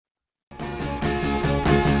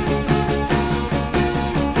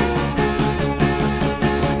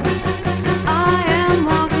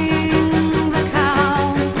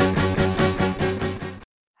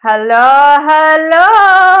Hello,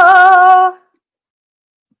 hello.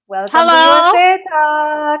 Welcome to Hello? USA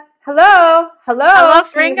Talk. Hello, Hello, hello.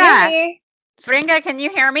 Can you hear Fringa. me? Fringa, can you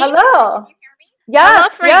hear me? Hello. Hello,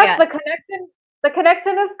 Yes, yes. Fringa. The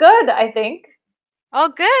connection is good. I think. Oh,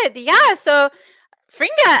 good. Yeah, so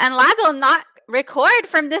Fringa and Lado not record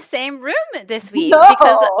from the same room this week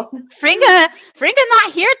because No. Fringa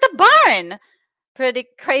not here at the barn. Pretty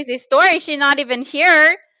crazy story. She not even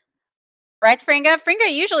here. Right, Fringa?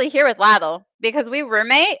 Fringa usually here with Lado because we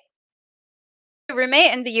roommate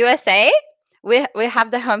in the USA. We have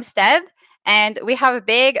the homestead and we have a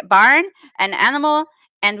big barn and animal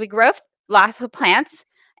and we grow lots of plants.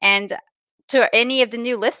 And to any of the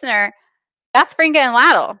new listener, that's Fringa and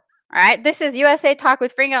Lado. All right, this is USA Talk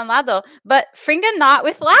with Fringa and Lado, but Fringa not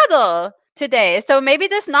with Lado today. So maybe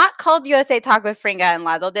this not called USA Talk with Fringa and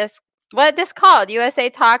Lado. This called USA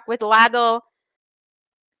Talk with Lado.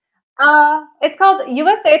 It's called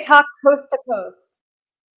USA Talk Coast to Coast.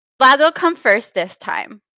 Lado come first this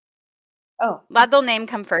time. Oh. Lado name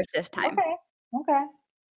come first this time. Okay.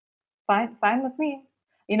 Fine with me.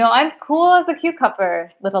 I'm cool as a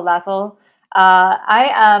cucumber, little Lathel. I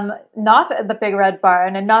am not at the big red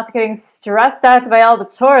barn and not getting stressed out by all the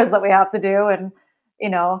chores that we have to do and,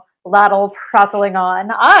 Laddle prattling on.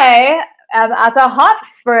 I am at a hot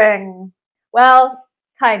spring. Well,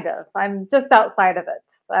 kind of. I'm just outside of it.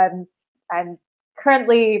 I'm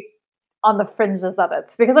currently on the fringes of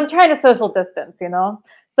it because I'm trying to social distance. So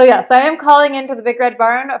yes, I am calling into the big red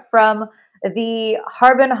barn from the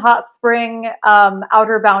Harbin Hot Spring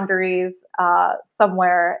outer boundaries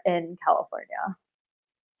somewhere in California.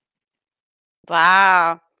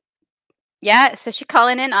 Wow. Yeah, so she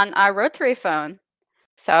calling in on our rotary phone.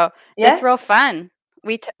 So Yeah. this real fun.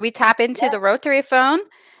 We tap into the rotary phone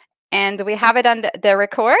and we have it on the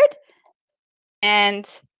record. And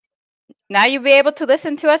now you'll be able to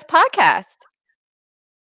listen to us podcast.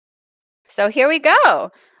 So here we go.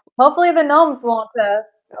 Hopefully the gnomes won't.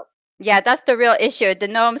 Yeah, that's the real issue. The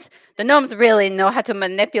gnomes really know how to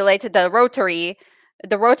manipulate the rotary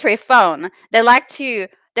phone. They like to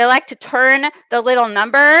turn the little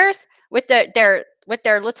numbers with their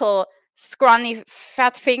little scrawny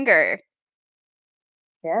fat finger.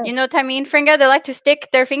 Yes. You know what I mean, Fringa? They like to stick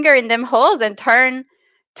their finger in them holes and turn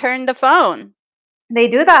the phone. They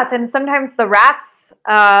do that, and sometimes the rats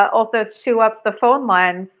also chew up the phone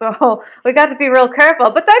lines. So we got to be real careful.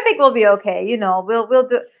 But I think we'll be okay. We'll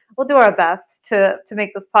do our best to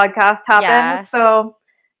make this podcast happen. Yes. So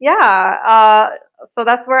yeah, so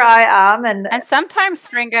that's where I am, and sometimes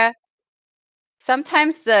Fringa,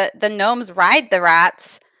 the gnomes ride the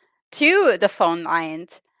rats to the phone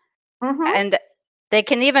lines, and they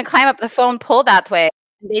can even climb up the phone pole that way.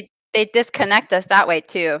 They disconnect us that way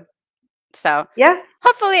too. So yeah,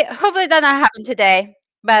 hopefully that not happen today.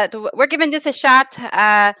 But we're giving this a shot.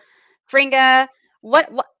 Fringa, why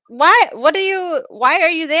are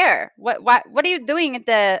you there? What are you doing at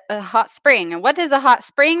the hot spring? What is the hot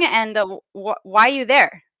spring, and why are you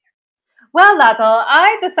there? Well, Laddle,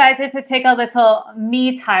 I decided to take a little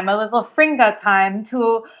me time, a little Fringa time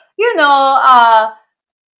to, there's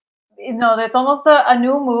almost a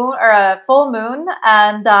new moon or a full moon,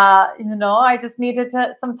 and I just needed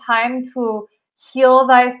some time to heal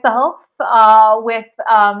thyself with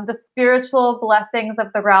the spiritual blessings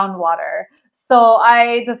of the groundwater. So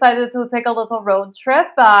I decided to take a little road trip.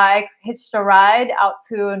 I hitched a ride out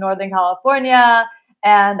to Northern California,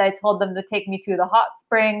 and I told them to take me to the hot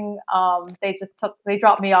spring. They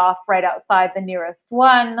dropped me off right outside the nearest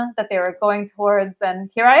one that they were going towards, and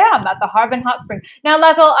here I am at the Harbin Hot Spring. Now,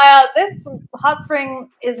 Lato, this hot spring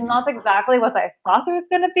is not exactly what I thought it was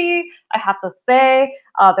going to be. I have to say,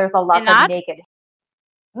 there's a lot of naked.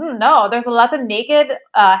 No, there's a lot of naked,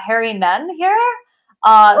 hairy men here.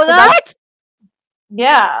 What?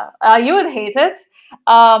 Yeah, you would hate it.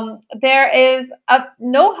 There is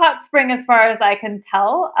no hot spring as far as I can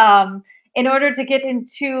tell. In order to get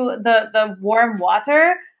into the warm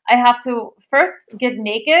water, I have to first get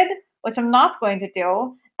naked, which I'm not going to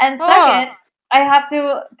do. And second, I have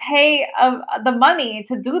to pay the money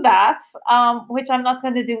to do that, which I'm not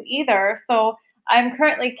going to do either. So I'm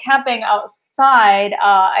currently camping outside.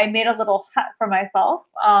 I made a little hut for myself.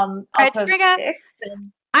 Right, Fringa,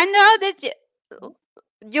 I know that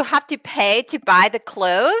you have to pay to buy the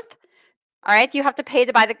clothes. All right, you have to pay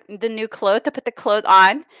to buy the new clothes, to put the clothes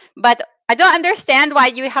on. But I don't understand why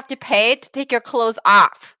you have to pay to take your clothes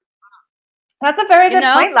off. That's a very good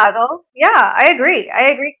point, Lago. Yeah, I agree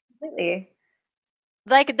completely.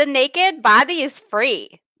 Like, the naked body is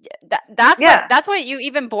free. That's what you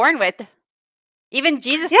even born with. Even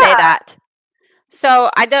Jesus say that.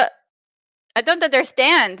 So I don't. I don't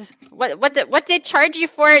understand. What did they charge you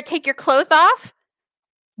for? Take your clothes off?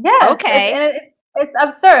 Yes, Okay. it's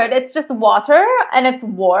absurd. It's just water and it's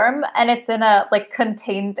warm and it's in a like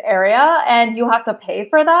contained area and you have to pay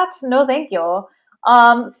for that. No, thank you.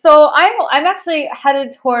 So I'm actually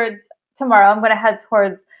headed towards tomorrow. I'm going to head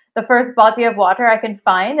towards the first body of water I can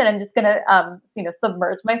find, and I'm just going to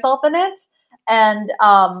submerge myself in it, and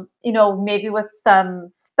maybe with some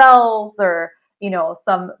spells or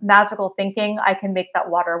some magical thinking, I can make that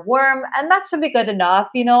water warm, and that should be good enough.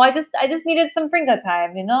 I just needed some Fringa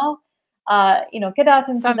time. Get out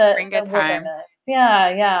into Some the Fringa time. wilderness. Yeah,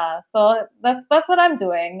 yeah. So that's what I'm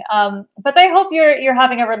doing. But I hope you're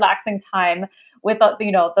having a relaxing time with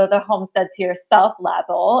the homestead to yourself,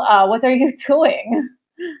 Lazzle. What are you doing?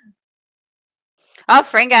 Oh,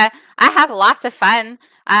 Fringa, I have lots of fun.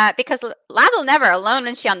 Because Laddle never alone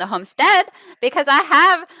when she on the homestead. Because I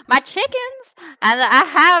have my chickens and I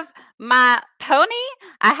have my pony.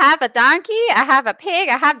 I have a donkey. I have a pig.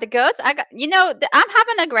 I have the goats. I'm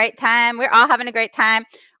having a great time. We're all having a great time.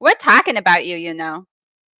 We're talking about you.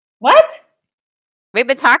 What? We've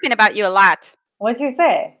been talking about you a lot. What'd you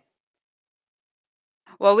say?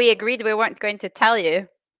 Well, we agreed we weren't going to tell you.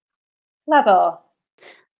 Lazzle.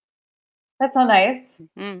 That's so nice.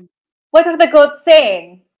 Mm. What are the goats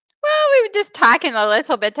saying? Well, we were just talking a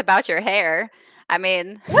little bit about your hair. I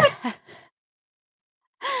mean, What?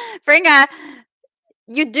 Fringa,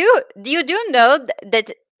 you do know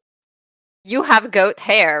that you have goat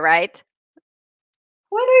hair, right?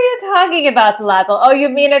 What are you talking about, Lazzle? Oh, you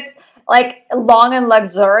mean it's like long and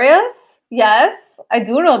luxurious? Yes, I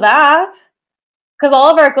do know that. Because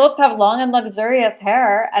all of our goats have long and luxurious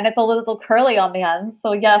hair, and it's a little curly on the ends.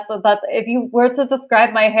 So yes, that if you were to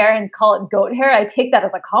describe my hair and call it goat hair, I take that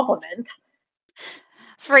as a compliment.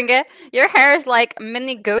 Fringa, your hair is like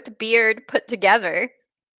mini goat beard put together.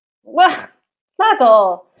 Well,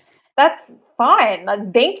 Lazzle, that's fine.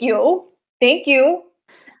 Thank you. Thank you.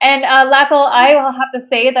 And Lazzle, I will have to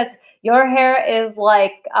say that your hair is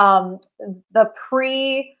like the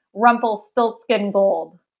pre-Rumpelstiltskin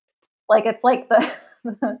gold. Like it's like the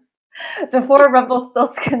before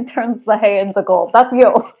Rumpelstiltskin turns the hay into gold. That's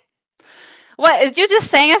you. What is you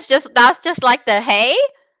just saying? That's just like the hay?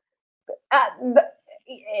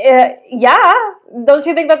 Yeah. Don't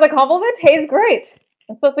you think that's a compliment? Hay's great.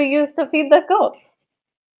 That's what we use to feed the goats.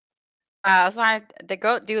 So the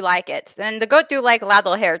goat do like it, and the goat do like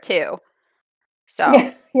ladle hair too. So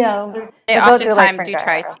yeah. they The goats do like oftentimes do Fringa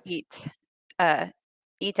try hair. to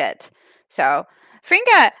eat it. So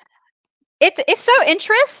Fringa, it's so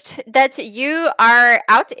interesting that you are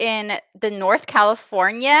out in the North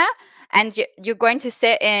California and you're going to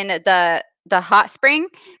sit in the hot spring,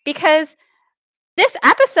 because this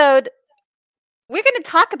episode we're going to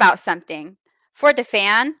talk about something for the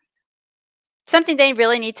fan, something they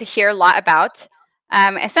really need to hear a lot about,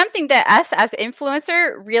 and something that us as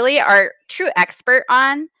influencer really are true expert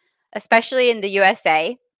on, especially in the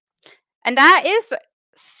USA, and that is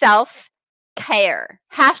self-care.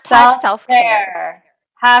 Hashtag self-care.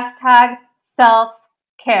 Hashtag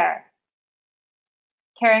self-care.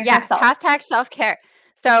 Caring for Yes, self. hashtag self-care.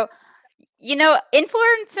 So,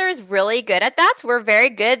 influencers really good at that. We're very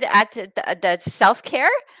good at the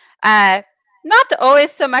self-care. Not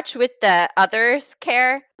always so much with the others'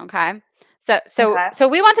 care. Okay. So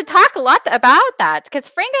we want to talk a lot about that,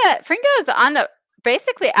 because Fringa is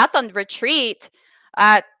basically out on retreat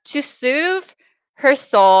to soothe her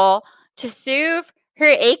soul, to soothe her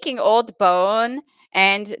aching old bone,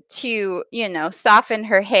 and to, soften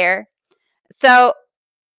her hair. So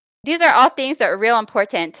these are all things that are real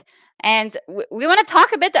important. And we want to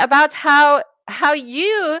talk a bit about how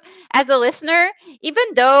you, as a listener, even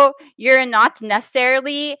though you're not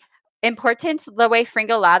necessarily important the way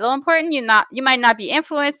Fringa Ladle important, you might not be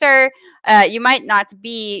influencer, you might not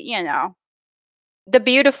be, the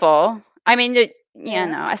beautiful. I mean,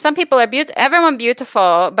 some people are everyone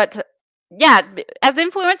beautiful, but yeah, as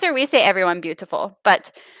influencer, we say everyone beautiful,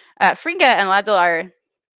 but Fringa and Ladle are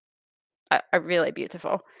really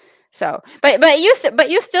beautiful. So, but you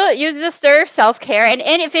still deserve self-care, and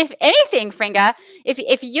if anything, Fringa,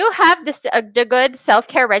 if you have this the good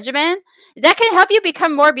self-care regimen, that can help you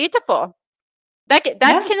become more beautiful. That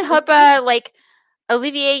can help like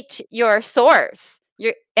alleviate your sores,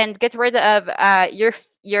 and get rid of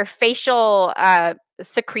your facial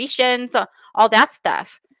secretions, all that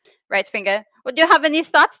stuff, right, Fringa? Well, do you have any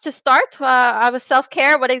thoughts to start with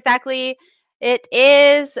self-care? What exactly it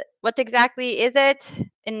is? What exactly is it?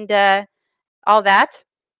 And all that?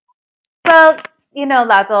 Well,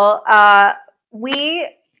 Lazzle, we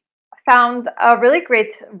found a really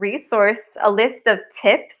great resource, a list of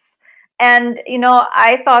tips And,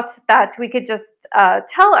 I thought that we could just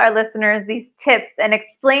tell our listeners these tips and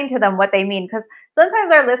explain to them what they mean. Because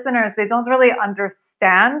sometimes our listeners, they don't really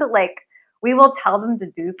understand. Like, we will tell them to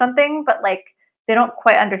do something, but like, they don't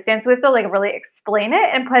quite understand. So we have to like really explain it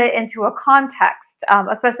and put it into a context,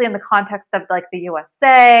 especially in the context of like the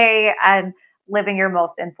USA and living your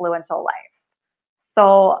most influential life.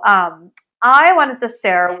 So I wanted to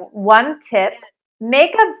share one tip: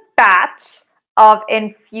 make a batch of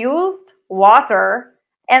infused water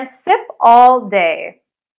and sip all day.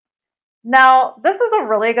 Now, this is a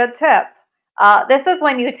really good tip. This is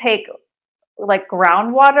when you take like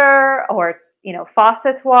groundwater or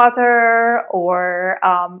faucet water or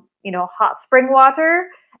hot spring water,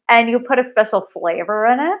 and you put a special flavor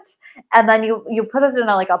in it, and then you put it in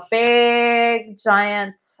like a big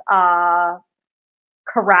giant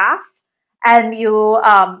carafe, and you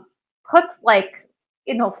put like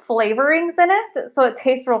flavorings in it so it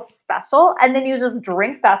tastes real special, and then you just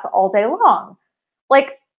drink that all day long.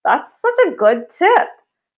 Like, that's such a good tip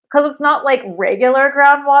because it's not like regular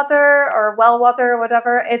groundwater or well water or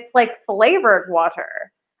whatever. It's like flavored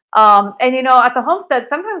water. And at the homestead,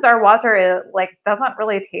 sometimes our water like doesn't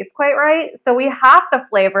really taste quite right, so we have to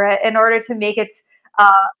flavor it in order to make it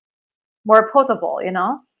uh, more potable.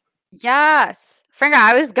 Yes. Fringa,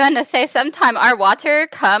 I was gonna say sometime our water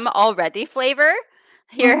come already flavor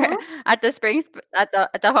here Mm-hmm. at the springs at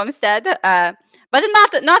the homestead. But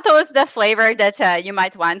not those the flavor that you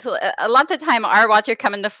might want. A lot of the time our water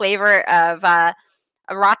come in the flavor of a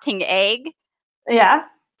rotting egg, Yeah.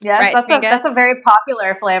 Yes, right, that's a Fringa? that's a very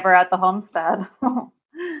popular flavor at the homestead.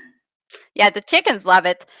 Yeah, the chickens love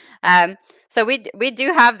it. So we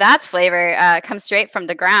do have that flavor come straight from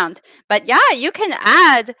the ground. But yeah, you can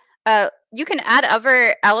add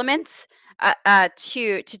other elements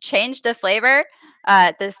to change the flavor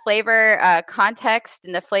context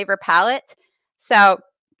and the flavor palette. So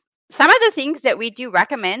some of the things that we do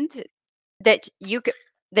recommend that you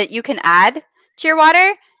can add to your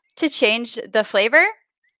water to change the flavor.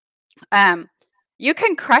 You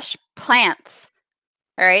can crush plants.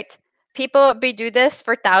 All right. People be do this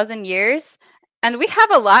for 1,000 years, and we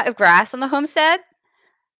have a lot of grass on the homestead.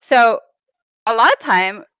 So a lot of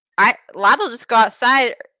time, Lab will just go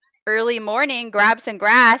outside early morning, grab some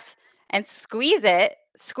grass, and squeeze it,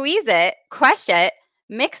 crush it,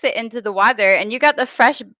 mix it into the water, and you got the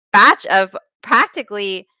fresh batch of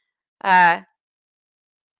practically uh,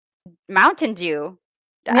 Mountain Dew.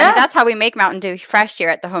 I mean, Yeah. that's how we make Mountain Dew fresh here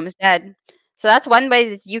at the homestead. So that's one way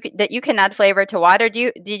that you can add flavor to water.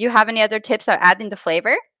 Did you have any other tips on adding the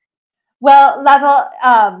flavor? Well,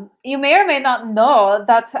 Lavel, you may or may not know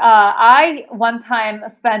that I one time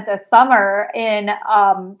spent a summer in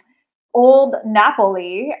old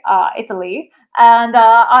Napoli, Italy. And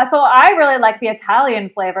so I really like the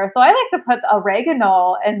Italian flavor. So I like to put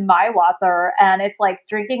oregano in my water, and it's like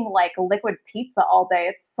drinking like liquid pizza all day.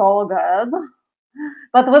 It's so good,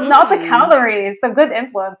 but without the Mm. calories. A good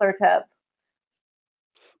influencer tip.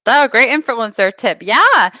 Oh, great influencer tip.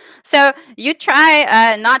 Yeah. So you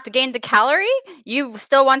try not to gain the calorie. You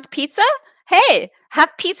still want pizza? Hey,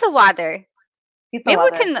 have pizza water. Pizza Maybe we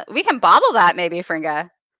water. can we can bottle that maybe, Fringa.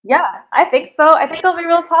 Yeah, I think so. I think it'll be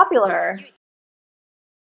real popular.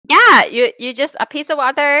 Yeah, you just a piece of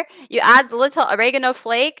water, you add little oregano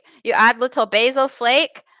flake, you add little basil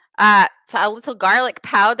flake, so a little garlic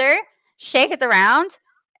powder, shake it around,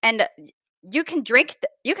 and you can drink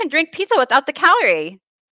pizza without the calorie.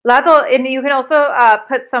 Lato, and you can also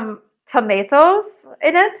put some tomatoes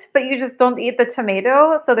in it, but you just don't eat the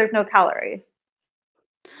tomato, so there's no calorie.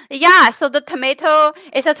 Yeah, so the tomato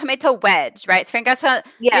is a tomato wedge, right? Fringa, so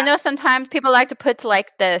Yeah. sometimes people like to put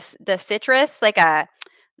like this the citrus, like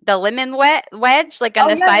the lemon wedge, like on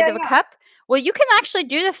Oh the yeah, side yeah, of a yeah. cup. Well, you can actually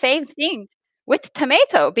do the same thing with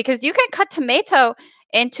tomato because you can cut tomato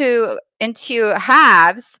into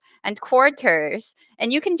halves and quarters,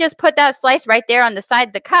 and you can just put that slice right there on the side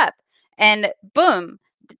of the cup, and boom,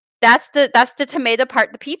 that's the tomato part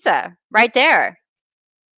of the pizza right there.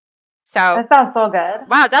 So That sounds so good.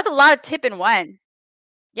 wow, that's a lot of tip in one.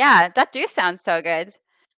 Yeah, that do sound so good.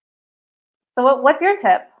 So what's your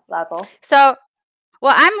tip, Lato? So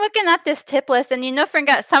well, I'm looking at this tip list, and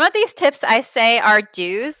Fringa, some of these tips I say are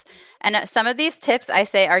do's, and some of these tips I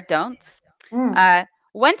say are don'ts. Mm. Uh,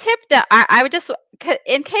 one tip that I would just,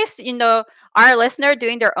 in case our listener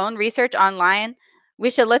doing their own research online, we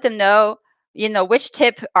should let them know, which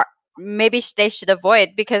tip maybe they should avoid,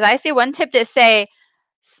 because I see one tip that say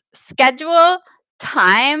schedule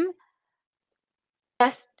time,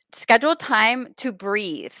 just schedule time to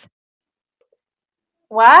breathe.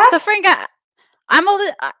 What? So, Fringa,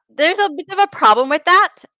 there's a bit of a problem with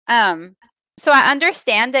that. So I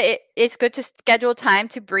understand that it's good to schedule time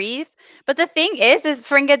to breathe, but the thing is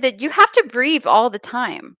Fringa, that you have to breathe all the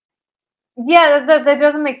time. Yeah, that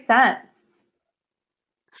doesn't make sense.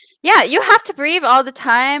 Yeah, you have to breathe all the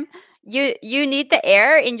time. You need the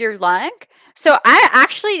air in your lung. So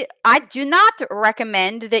I do not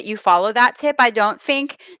recommend that you follow that tip. I don't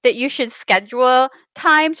think that you should schedule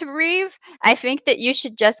time to breathe. I think that you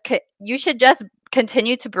should just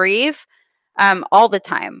continue to breathe all the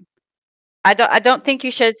time. I don't think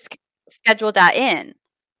you should schedule that in.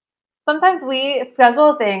 Sometimes we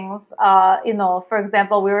schedule things. For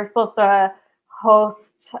example, we were supposed to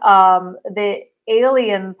host the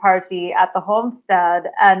alien party at the homestead,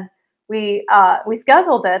 and we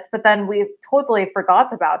scheduled it, but then we totally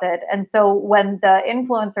forgot about it. And so when the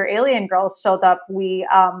influencer alien girls showed up, we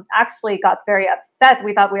actually got very upset.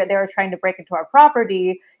 We thought they were trying to break into our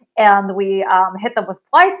property, and we hit them with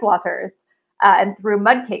fly swatters and threw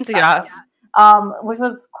mud cakes at them. Yes. Which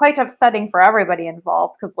was quite upsetting for everybody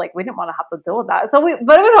involved because like we didn't want to have to deal with that.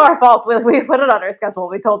 But it was our fault. We put it on our schedule.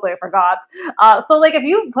 We totally forgot. So like if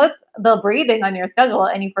you put the breathing on your schedule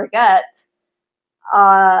and you forget,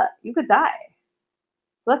 you could die.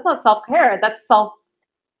 So that's not self care. That's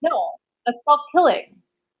no, that's self killing.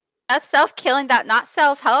 That's self-killing, that not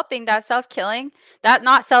self-helping, that's self-killing, that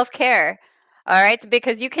not self-care. All right,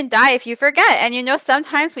 because you can die if you forget. And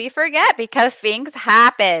sometimes we forget because things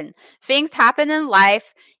happen. Things happen in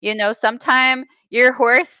life. Sometime your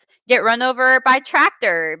horse get run over by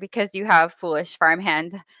tractor because you have foolish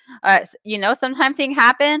farmhand. Sometimes things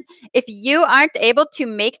happen. If you aren't able to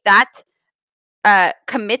make that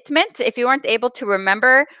commitment, if you aren't able to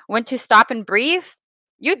remember when to stop and breathe,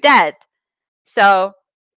 you're dead. So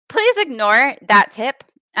please ignore that tip.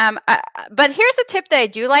 But here's a tip that I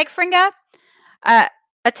do like, Fringa. A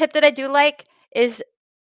tip that I do like is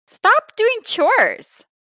stop doing chores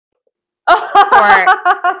for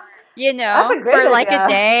That's a great for like idea. a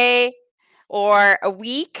day or a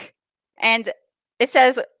week, and it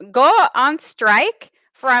says go on strike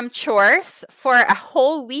from chores for a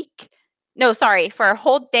whole week. No, sorry, for a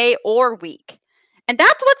whole day or week. And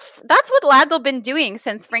that's what Ladle been doing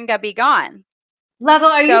since Fringa be gone. Level,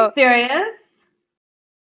 are you So serious?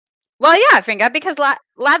 well, yeah, Fringa, because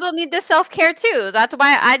Ladle need the self care too. That's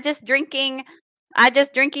why I just drinking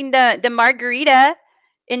the margarita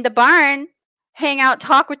in the barn, hang out,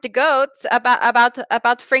 talk with the goats about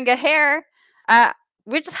Fringa hair.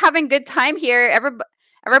 We're just having good time here.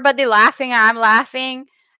 Everybody laughing. I'm laughing.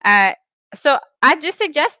 So I just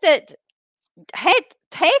suggested, hey,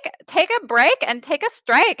 take a break and take a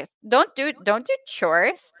strike. Don't do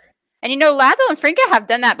chores. And Ladle and Fringa have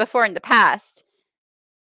done that before in the past.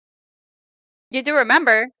 You do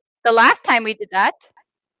remember the last time we did that?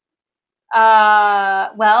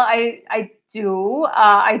 Well, I do.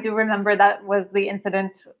 I do remember that was the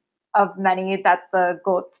incident of many that the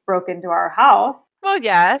goats broke into our house. Well,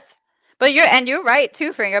 yes. But you're right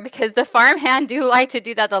too, Fringa, because the farmhand do like to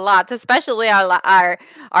do that a lot, especially our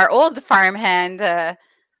old farmhand.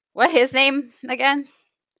 What his name again?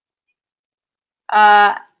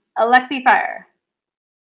 Alexi Fire.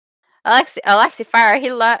 Alexi Fire.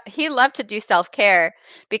 He loved to do self-care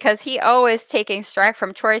because he always taking strike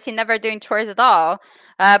from chores. He never doing chores at all.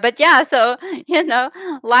 But yeah, so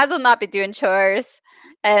Lad will not be doing chores,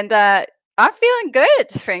 and I'm feeling good,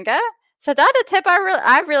 Fringa. So that's a tip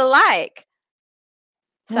I really like.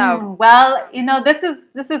 So Well, this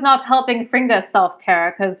is not helping Fringa's self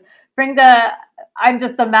care because Fringa, I'm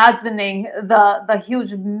just imagining the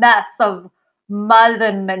huge mess of mud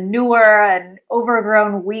and manure and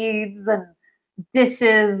overgrown weeds and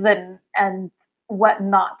dishes and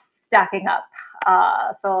whatnot stacking up.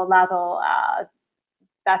 So that'll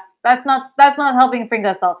that's not helping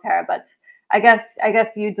Fringa self care, but I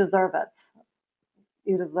guess you deserve it.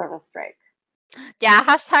 You deserve a strike. yeah,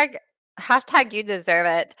 hashtag you deserve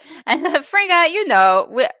it. And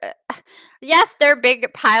Fringa, yes, they're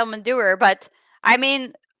big pile manure, but I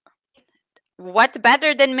mean, what's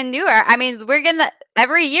better than manure? I mean,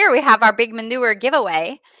 every year we have our big manure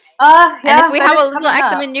giveaway. And if Yeah, we that have is a little coming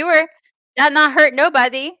extra up. manure, that not hurt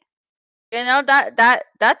nobody.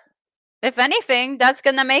 That if anything, that's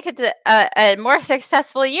gonna make it a more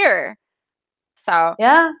successful year. So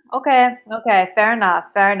Yeah, okay, fair enough,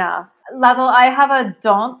 fair enough. Level, I have a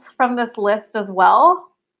don't from this list as well.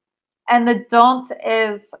 And the don't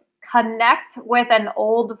is connect with an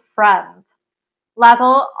old friend.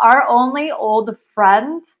 Level, our only old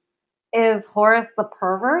friend is Horace the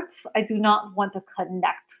pervert. I do not want to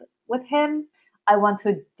connect with him. I want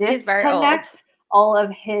to he's very old. disconnect all of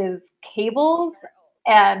his cables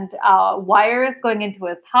and wires going into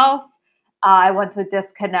his house I want to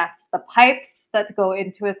disconnect the pipes that go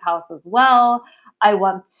into his house as well. I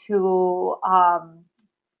want to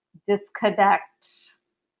disconnect,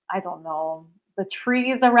 I don't know, the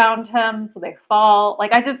trees around him so they fall.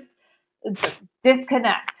 Like I just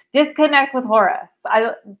disconnect with Horus.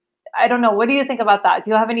 I don't know. What do you think about that?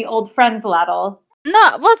 Do you have any old friends, Laddle?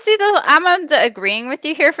 No, well, see, I'm agreeing with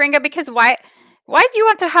you here, Fringa, because why do you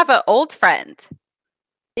want to have an old friend?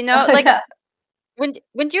 You know, like Yeah.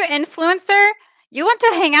 when you're an influencer, you want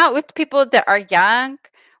to hang out with people that are young,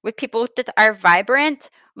 with people that are vibrant,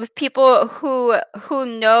 with people who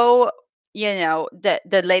know, you know,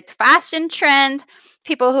 the late fashion trend,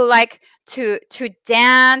 people who like to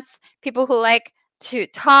dance, people who like to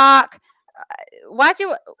talk. Why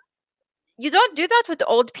do you don't do that with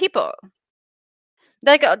old people?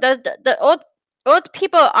 Like the old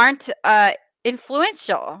people aren't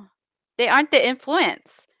influential. They aren't the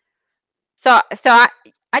influence. So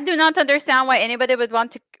I do not understand why anybody would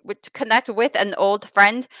want to connect with an old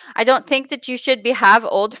friend. I don't think that you should have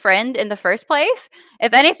old friend in the first place.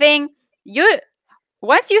 If anything,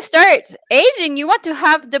 once you start aging, you want to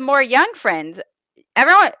have the more young friends.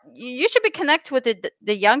 Everyone, you should be connect with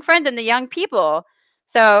the young friend and the young people.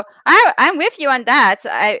 So I'm with you on that.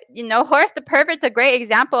 Horse the Perfect, a great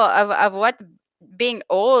example of what being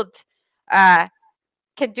old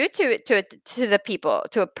can do to the people,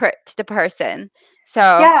 to the person.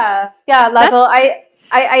 So yeah, Laddle,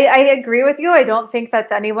 I agree with you. I don't think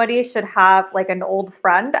that anybody should have like an old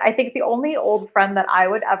friend. I think the only old friend that I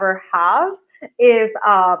would ever have is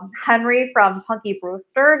Henry from Punky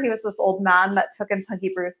Brewster. He was this old man that took in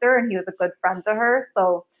Punky Brewster, and he was a good friend to her.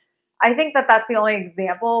 So I think that that's the only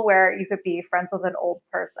example where you could be friends with an old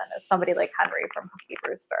person, is somebody like Henry from Punky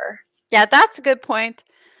Brewster. Yeah, that's a good point.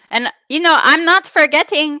 And I'm not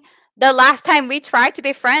forgetting the last time we tried to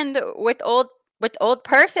be friend with old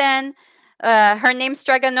person. Her name's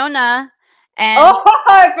Dragonona, and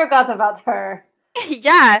I forgot about her.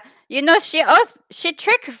 yeah, she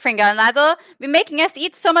tricked Fringa and Laddle by making us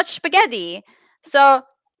eat so much spaghetti. So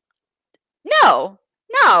no,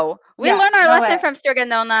 we learn our lesson from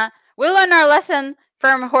Dragonona. We learn our lesson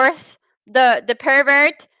from Horse the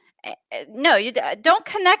pervert. No, you don't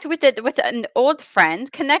connect with an old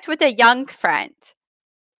friend. Connect with a young friend.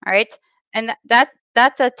 All right, and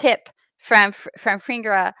that's a tip from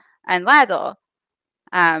Fringa and Laddle.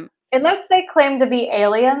 Unless they claim to be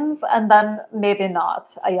aliens, and then maybe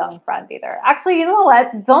not a young friend either. Actually, you know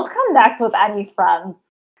what? Don't connect with any friends.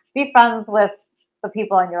 Be friends with the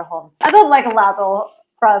people in your home. I don't like Laddle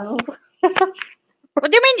friends. What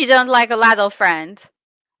do you mean you don't like a Laddle friend?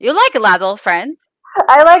 You like a Laddle friend?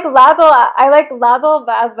 I like Laddle. I like Laddle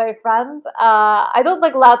as my friend. I don't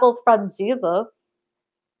like Laddle's friend Jesus.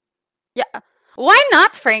 Yeah. Why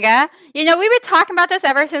not, Fringa? We've been talking about this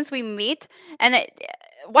ever since we meet, and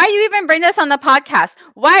why you even bring this on the podcast?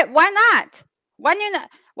 Why not? Why do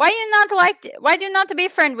you not be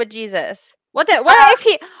friend with Jesus? What if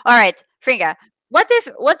he? All right, Fringa. What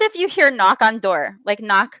if you hear knock on door, like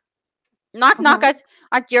knock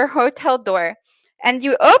at your hotel door, and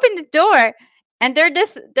you open the door, and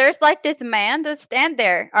there's like this man that stand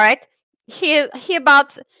there. All right, he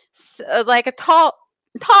about like a tall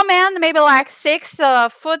man, maybe like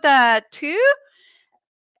 6'2",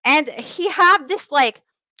 and he have this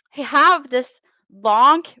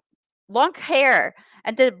long hair,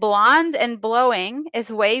 and the blonde and blowing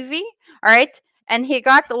is wavy. All right, and he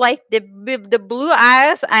got like the blue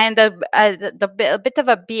eyes and a bit of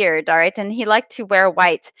a beard. All right, and he liked to wear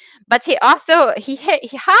white, but he also he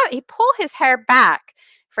pull his hair back,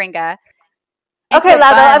 Fringa. Okay,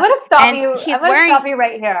 Laddle, I'm gonna stop you. I'm gonna stop you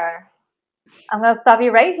right here. I'm gonna stop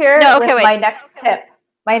you right here with my next tip.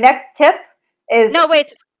 My next tip is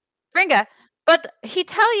Fringa. But he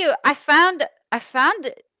tell you, I found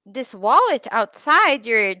this wallet outside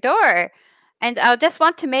your door, and I just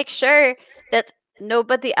want to make sure that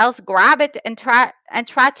nobody else grab it and try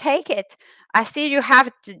take it. I see you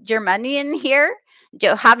have your money in here.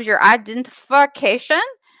 You have your identification,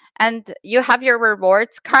 and you have your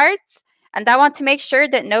rewards cards. And I want to make sure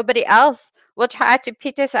that nobody else will try to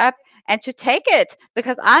pick this up and to take it,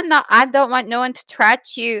 because I don't want no one to try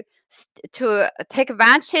to take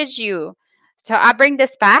advantage of you. So I bring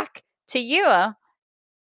this back to you.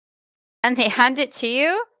 And he hand it to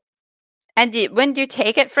you. And when you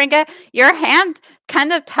take it, Fringa, your hand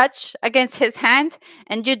kind of touch against his hand,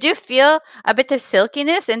 and you do feel a bit of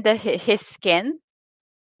silkiness in his skin.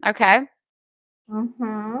 Okay.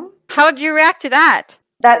 Mm-hmm. How would you react to that?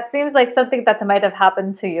 That seems like something that might have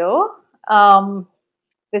happened to you.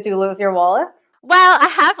 Did you lose your wallet? Well, I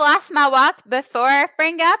have lost my wallet before,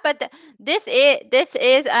 Fringa, but this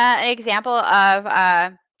is an example of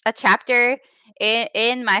a chapter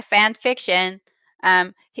in my fan fiction.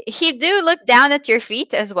 He do look down at your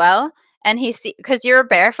feet as well, and he see because you're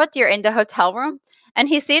barefoot, you're in the hotel room, and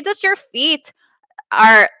he see that your feet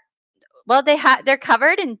are well, they're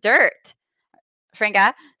covered in dirt,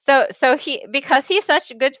 Fringa. So he because he's such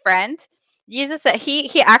a good friend, Jesus said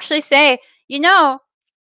he actually say, you know,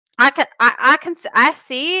 I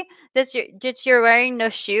see that you're wearing no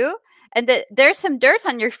shoe and that there's some dirt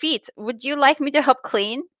on your feet. Would you like me to help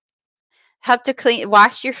to clean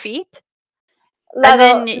wash your feet? And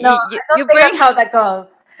then Lado, no, I don't you think bring that's how that goes.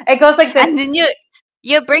 It goes like this. and then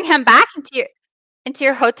you bring him back into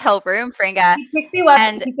your hotel room, Fringa. He picks you up.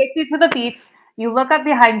 And He takes you to the beach. You look up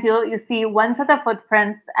behind you. You see one set of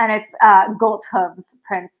footprints, and it's goat hooves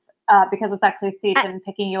prints because it's actually Satan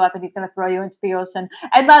picking you up, and he's going to throw you into the ocean.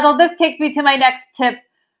 And Lado, this takes me to my next tip: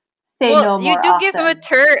 say well, no you more do give him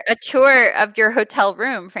often. a tour of your hotel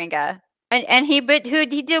room, Fringa. And he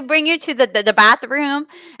do bring you to the bathroom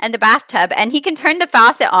and the bathtub, and he can turn the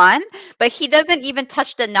faucet on, but he doesn't even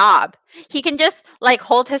touch the knob. He can just like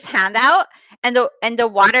hold his hand out, and the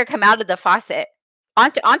water come out of the faucet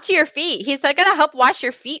onto your feet. He's like gonna help wash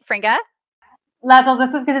your feet, Fringa. Lado,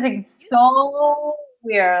 this is going to be so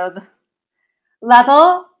weird.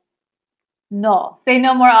 Lado, no. Say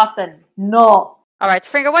no more often. No. All right,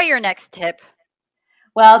 Fringa, what your next tip?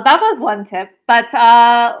 Well, that was one tip, but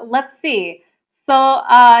let's see. So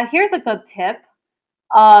here's a good tip.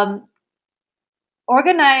 Um,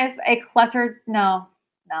 organize a cluttered. No,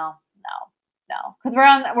 no, because we're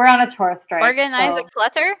on a chore strike. Organize the So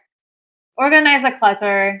clutter. organize a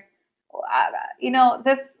clutter.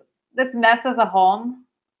 This mess is a home.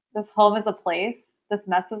 This home is a place. This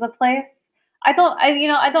mess is a place. I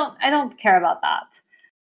don't care about that.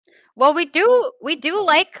 Well, we do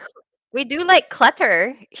like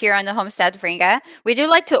clutter here on the homestead, Fringa. We do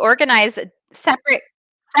like to organize separate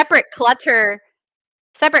separate clutters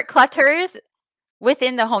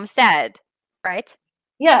within the homestead, right?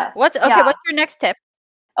 Yeah, What's okay? yeah. What's your next tip?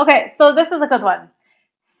 Okay, so this is a good one.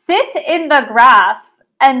 Sit in the grass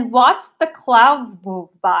and watch the clouds move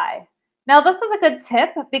by. Now, this is a good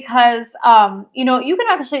tip because you can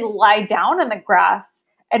actually lie down in the grass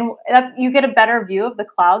and you get a better view of the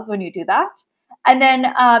clouds when you do that. And then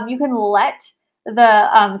you can let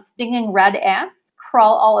the stinging red ants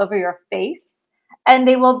crawl all over your face, and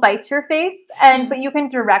they will bite your face. And but you can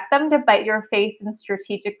direct them to bite your face in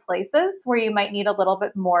strategic places where you might need a little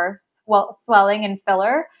bit more swelling and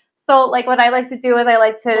filler. So, like, what I like to do is I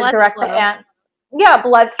like to Blood direct the flow. ant. Yeah,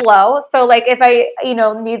 blood flow. So, like, if I,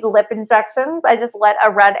 need lip injections, I just let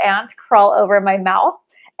a red ant crawl over my mouth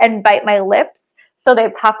and bite my lips. So they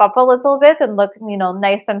puff up a little bit and look,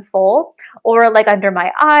 nice and full. Or like under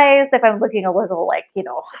my eyes, if I'm looking a little like,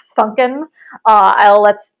 sunken, I'll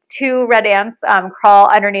let two red ants crawl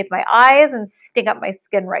underneath my eyes and sting up my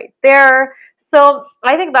skin right there. So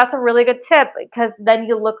I think that's a really good tip because then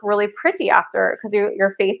you look really pretty after because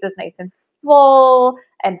your face is nice and full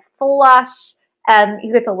and flush. And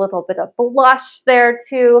you get a little bit of blush there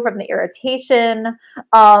too from the irritation.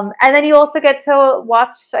 And then you also get to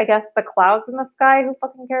watch, I guess, the clouds in the sky. Who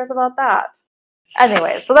fucking cares about that?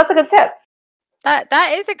 Anyway, so that's a good tip.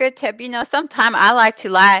 That is a good tip. Sometime I like to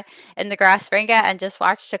lie in the grass, Fringa, and just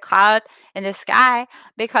watch the cloud in the sky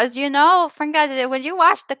because Fringa, that when you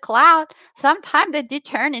watch the cloud, sometimes they do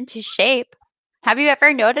turn into shape. Have you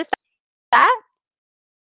ever noticed that?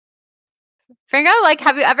 Fringa, like,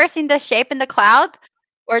 have you ever seen the shape in the cloud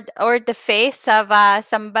or the face of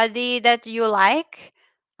somebody that you like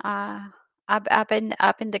uh up in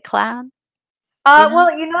the cloud? Do you know?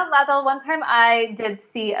 Well, Lethal, one time I did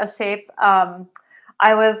see a shape.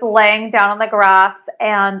 I was laying down on the grass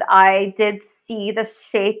and I did see the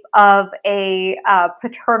shape of a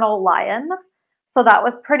paternal lion. So that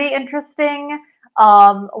was pretty interesting.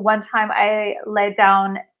 One time I laid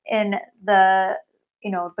down in the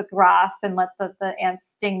grass and let the ants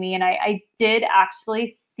sting me, and I did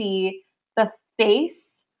actually see the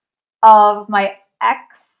face of my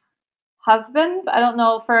ex husband. I don't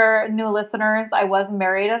know, for new listeners, I was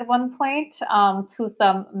married at one point to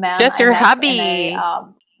some man Just I your met in a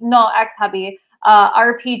hubby. no, ex hubby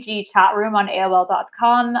RPG chat room on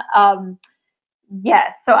AOL.com.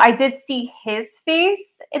 Yes, so I did see his face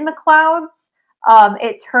in the clouds.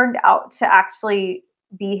 It turned out to actually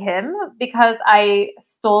be him because I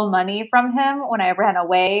stole money from him when I ran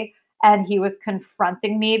away, and he was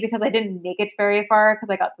confronting me because I didn't make it very far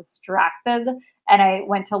because I got distracted and I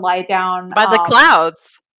went to lie down. By the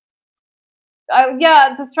clouds.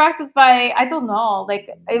 Yeah, distracted by, I don't know, like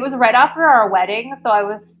it was right after our wedding, so I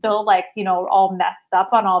was still like, all messed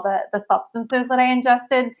up on all the substances that I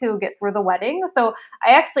ingested to get through the wedding. So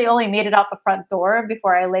I actually only made it out the front door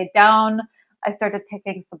before I laid down. I started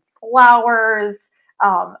picking some flowers.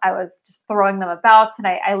 I was just throwing them about, and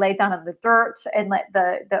I laid down in the dirt and let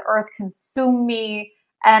the earth consume me.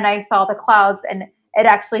 And I saw the clouds, and it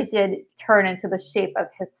actually did turn into the shape of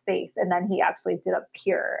his face, and then he actually did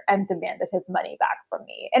appear and demanded his money back from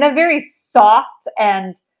me in a very soft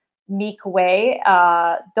and meek way.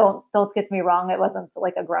 Don't get me wrong, it wasn't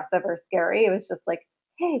like aggressive or scary. It was just like,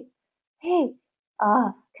 hey,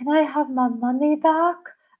 can I have my money back?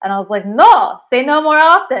 And I was like, no, say no more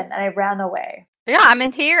often, and I ran away. Yeah, I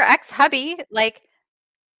mean, to your ex-hubby, like,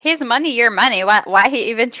 his money, your money. Why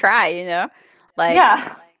he even try, Like,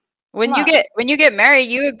 Yeah. when you get married,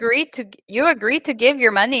 you agree to give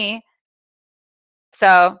your money.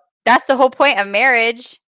 So that's the whole point of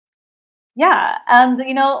marriage. Yeah, and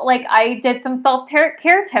like I did some self-care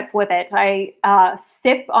tip with it. I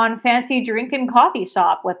sip on fancy drink and coffee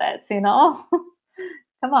shop with it.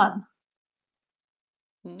 Come on.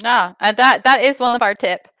 No, and that is one of our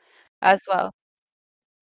tip as well.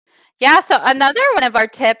 Yeah, so another one of our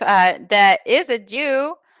tip that is a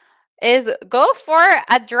do is go for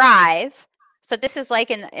a drive. So this is like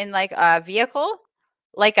in like a vehicle,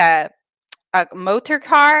 like a motor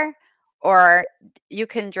car, or you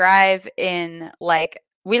can drive in like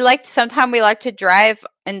we like to drive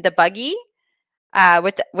in the buggy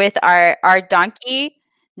with our donkey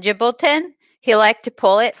Gibbleton. He liked to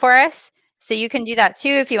pull it for us, so you can do that too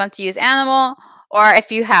if you want to use animal, or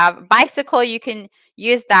if you have bicycle, you can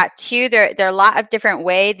use that too. There are a lot of different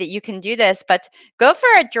ways that you can do this, but go for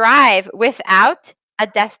a drive without a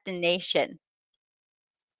destination.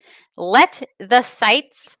 Let the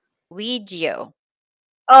sights lead you.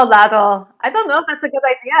 Oh, Lado, I don't know if that's a good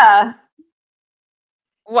idea.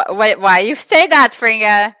 Why you say that,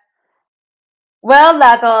 Fringa? Well,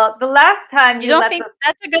 Lado, the last time You don't think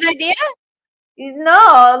that's a good idea?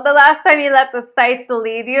 no, the last time you let the sights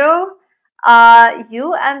lead you,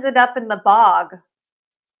 you ended up in the bog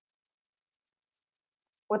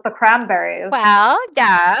with the cranberries. Well,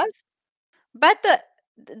 yes, but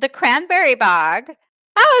the cranberry bog.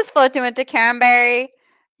 I was floating with the cranberry.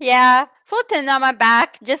 Yeah, floating on my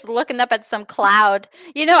back, just looking up at some cloud.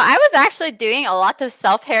 I was actually doing a lot of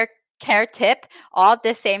care tip all at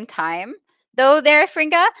the same time, though, there,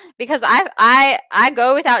 Fringa, because I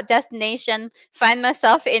go without destination, find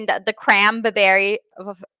myself in the cranberry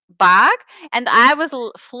bog, and I was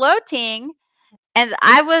floating, and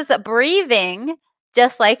I was breathing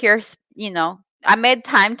just like I made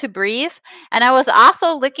time to breathe, and I was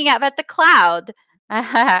also looking up at the cloud.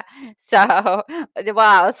 So,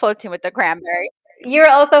 while I was floating with the cranberry. You're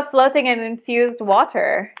also floating in infused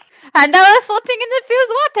water. And I was floating in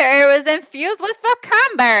infused water. It was infused with the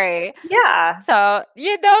cranberry. Yeah. So,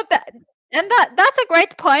 that's a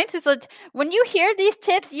great point. Is that when you hear these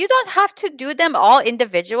tips, you don't have to do them all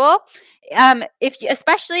individual.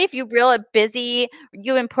 Especially if you're real busy,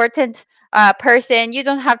 you important person, you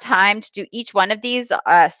don't have time to do each one of these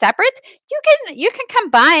separate. You can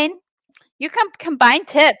combine. You can combine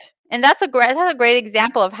tip, and that's a great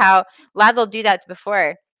example of how Lado do that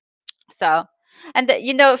before. So, and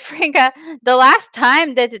Fringa, the last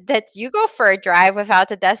time that you go for a drive without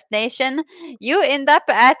a destination, you end up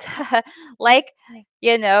at like you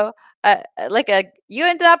ended up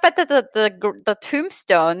at the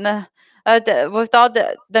tombstone with all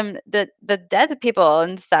the dead people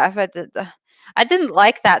and stuff. I didn't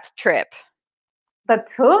like that trip. The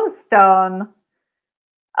tombstone.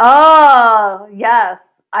 Oh, yes.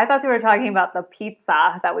 I thought you were talking about the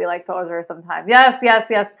pizza that we like to order sometimes. Yes, yes,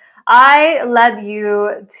 yes. I led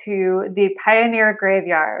you to the Pioneer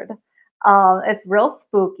Graveyard. It's real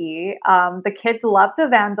spooky. The kids love to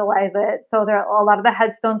vandalize it, so a lot of the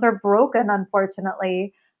headstones are broken,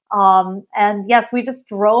 unfortunately. And yes, we just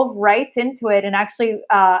drove right into it, and actually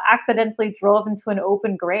accidentally drove into an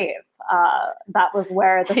open grave. That was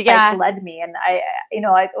where the Yeah. site led me, and it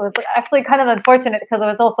was actually kind of unfortunate because it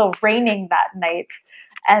was also raining that night,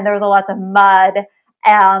 and there was a lot of mud,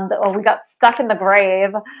 and we got stuck in the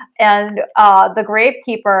grave, and the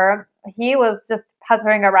gravekeeper, he was just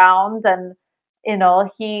puttering around, and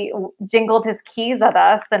he jingled his keys at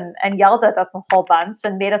us and yelled at us a whole bunch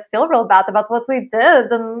and made us feel real bad about what we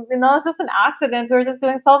did. And it's just an accident. We were just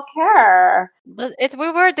doing self-care.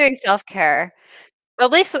 We were doing self-care. At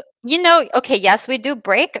least, okay, yes, we do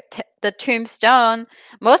break the tombstone.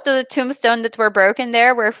 Most of the tombstone that were broken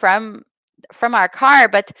there were from from our car,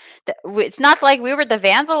 but it's not like we were the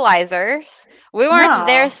vandalizers. We weren't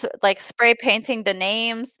there No. like spray painting the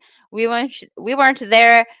names. We weren't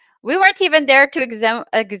there. We weren't even there to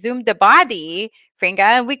exhume the body, Fringa.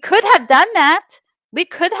 And we could have done that. We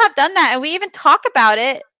could have done that, and we even talk about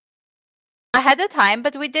it ahead of time,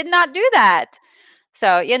 but we did not do that.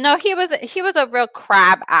 So he was a real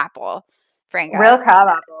crab apple, Fringa. Real crab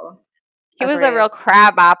apple. He was a real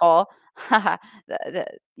crab apple.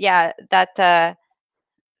 Yeah, that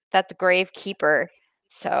gravekeeper.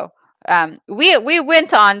 So we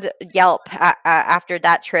went on Yelp after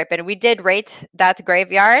that trip, and we did rate that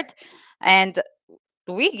graveyard, and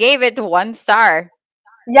we gave it 1 star.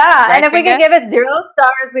 Yeah, Right, and if we Fringa? could give it 0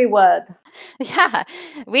 stars, we would. Yeah,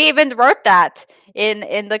 we even wrote that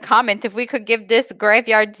in the comment. If we could give this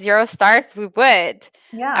graveyard 0 stars, we would.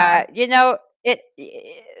 Yeah.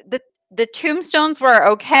 The tombstones were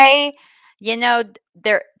okay.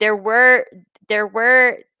 There were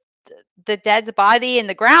the dead body in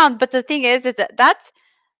the ground, but the thing is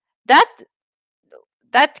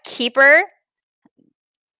that keeper,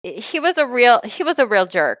 he was a real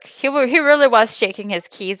jerk. He really was shaking his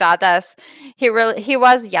keys at us. He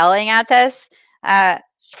was yelling at us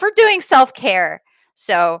for doing self-care.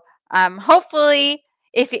 So hopefully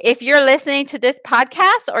if you're listening to this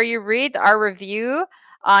podcast or you read our review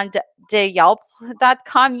on the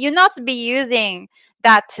Yelp.com, you not be using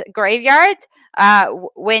that graveyard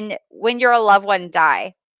when your loved one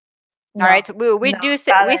die. No. All right,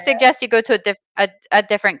 we suggest you go to a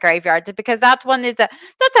different graveyard, because that one is that's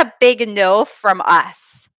a big no from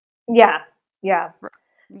us. Yeah.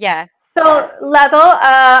 So Ladle,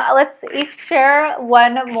 let's each share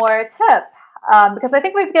one more tip, because I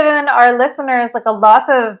think we've given our listeners like a lot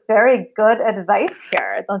of very good advice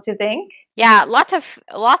here, don't you think? Yeah, lots of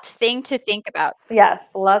thing to think about. Yes,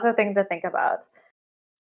 lots of things to think about.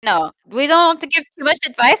 No, we don't want to give too much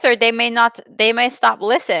advice, or they may stop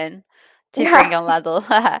listening to Yeah. Fringa Ladle.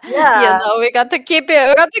 Yeah. We got to keep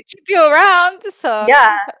you around. So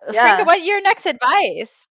Yeah. Fringa, what's your next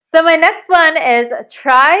advice? So my next one is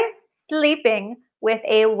try sleeping with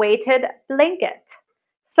a weighted blanket.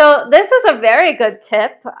 So this is a very good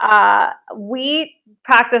tip. We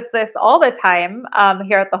practice this all the time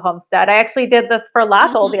here at the homestead. I actually did this for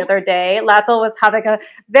Lathel the other day. Lathel was having a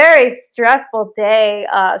very stressful day.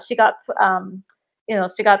 She got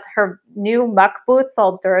her new muck boots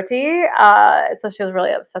all dirty, so she was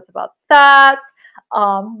really upset about that.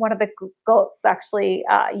 One of the goats actually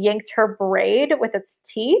yanked her braid with its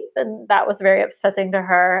teeth, and that was very upsetting to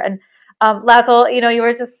her. And Lathel, you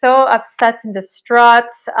were just so upset and distraught.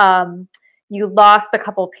 You lost a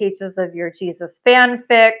couple pages of your Jesus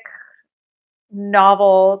fanfic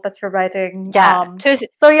novel that you're writing. Yeah. It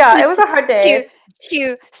was a hard day.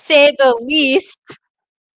 To say the least,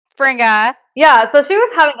 Fringa. Yeah, so she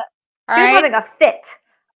was having a fit.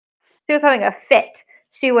 She was having a fit.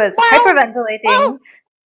 She was hyperventilating. Well,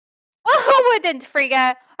 who wouldn't,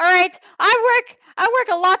 Fringa? All right, I work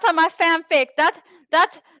a lot on my fanfic.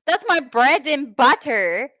 That's my bread and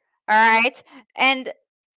butter. All right, and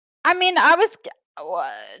I mean,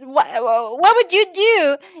 what would you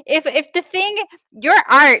do if the thing, your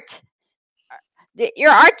art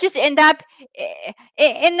just end up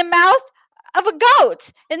in the mouth of a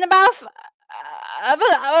goat, in the mouth of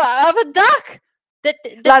a duck that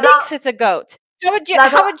thinks it's a goat? How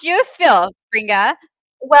would you feel, Fringa?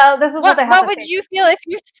 Well, this is what I have What would you feel if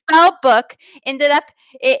your spell book ended up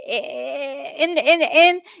in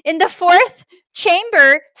the 4th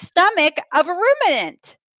chamber stomach of a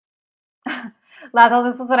ruminant? Lathel,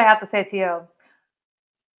 this is what I have to say to you.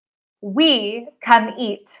 We can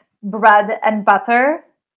eat bread and butter,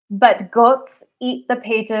 but goats eat the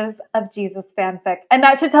pages of Jesus fanfic. And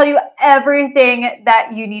that should tell you everything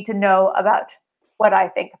that you need to know about what I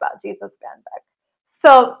think about Jesus fanfic.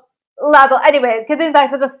 So, Lathel, anyway, getting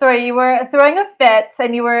back to the story, you were throwing a fit,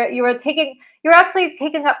 and you were actually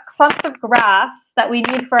taking up clumps of grass that we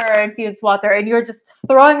need for our infused water, and you were just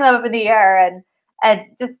throwing them up in the air and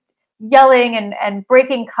just yelling and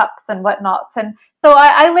breaking cups and whatnot. And so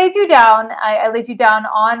I laid you down. I laid you down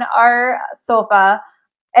on our sofa,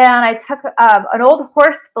 and I took an old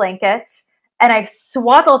horse blanket, and I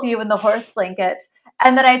swaddled you in the horse blanket,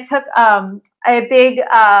 and then I took a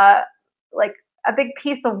big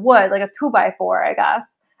piece of wood, like a 2x4, I guess.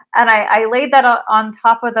 And I laid that on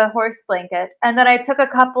top of the horse blanket. And then I took a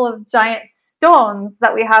couple of giant stones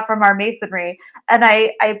that we have from our masonry, and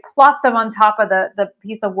I plopped them on top of the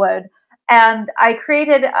piece of wood. And I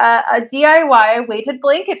created a DIY weighted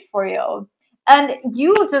blanket for you. And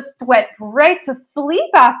you just went right to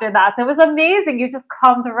sleep after that. It was amazing. You just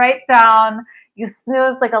calmed right down. you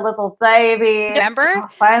snooze like a little baby. Remember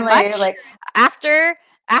Finally, much like, after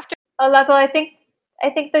oh, Lato, I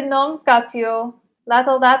think the gnomes got you.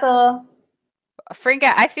 Lato.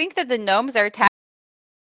 Fringa, I think that the gnomes are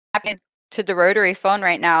tapping to the rotary phone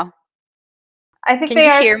right now. I think Can they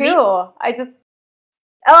you are hear me? too.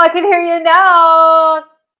 I can hear you now.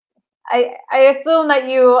 I assume that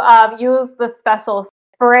you use the special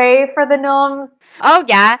spray for the gnomes. Oh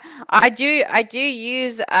yeah, I do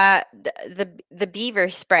use the beaver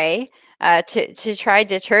spray to try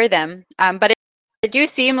deter them. But it do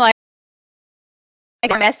seem like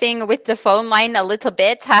we're messing with the phone line a little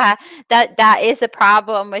bit. That is a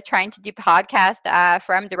problem with trying to do podcast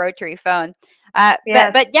from the rotary phone.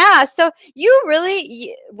 Yes. But yeah, so you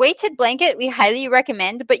really weighted blanket we highly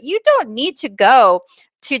recommend, but you don't need to go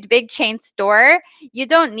to the big chain store. You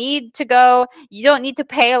don't need to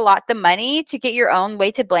pay a lot of money to get your own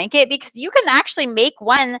weighted blanket, because you can actually make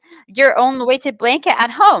your own weighted blanket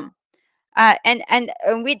at home. And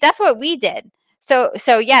we that's what we did.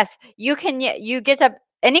 So yes, you get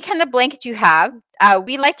any kind of blanket you have.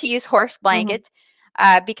 We like to use horse blanket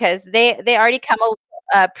because they already come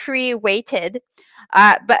pre-weighted.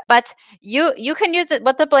 But you can use it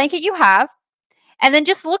with the blanket you have, and then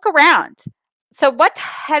just look around. So what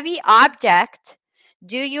heavy object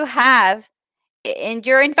do you have in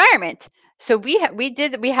your environment? So we had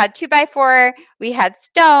 2x4, we had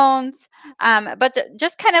stones, but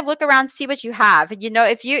just kind of look around, see what you have.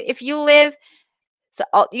 If you live, so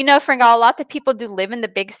Fringa, a lot of people do live in the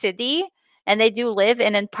big city, and they do live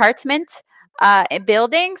in apartment in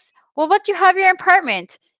buildings. Well, what do you have in your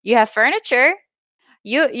apartment? You have furniture.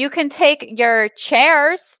 You can take your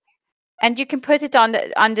chairs and you can put it on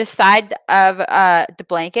the side of the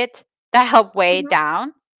blanket that help weigh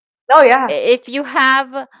down. Oh yeah. If you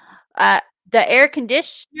have the air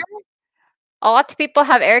conditioner, a lot of people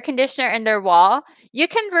have air conditioner in their wall. You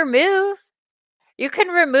can remove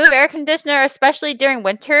air conditioner, especially during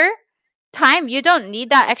winter time. You don't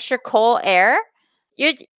need that extra cold air.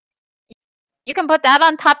 You can put that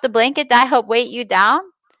on top of the blanket that help weight you down.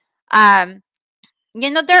 They're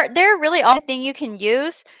really all thing you can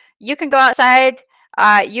use. You can go outside.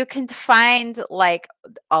 You can find like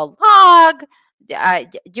a log.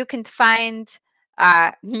 You can find.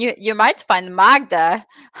 You might find Magda,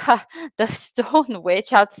 the stone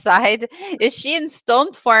witch outside. Is she in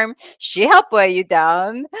stone form? She help weigh you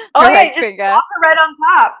down. Oh yeah, Right, just Fringa? plop her right on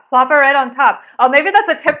top. Plop her right on top. Oh, maybe that's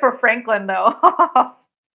a tip for Franklin though.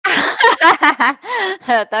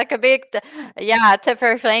 That could be, yeah, tip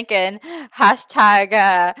for Franklin.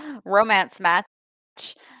 Hashtag romance match.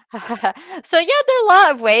 So yeah, there are a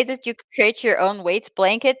lot of ways that you could create your own weight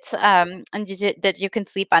blanket, and that you can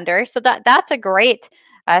sleep under. So that's a great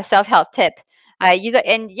self-help tip. You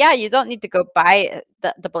don't need to go buy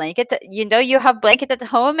the blanket. You have blanket at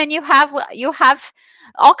home, and you have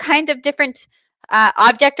all kinds of different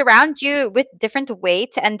object around you with different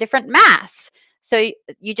weight and different mass. So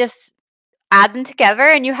you just add them together,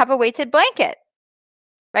 and you have a weighted blanket.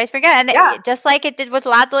 Right, forget, and Yeah. just like it did with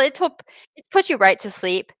Ladle, it puts you right to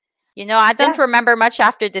sleep. I don't remember much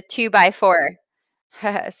after the 2x4,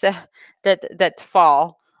 so that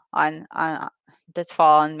fall on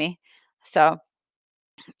me. So,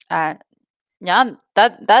 yeah,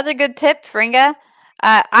 that's a good tip, Fringa.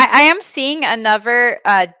 I am seeing another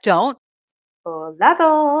don't. Oh,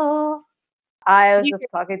 Lato. I was You just hear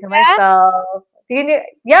talking to that? myself.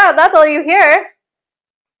 Yeah, that's all you hear.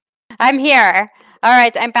 I'm here. All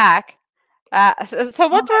right, I'm back. So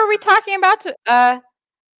what were we talking about?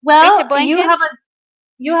 Well, Weighted blanket?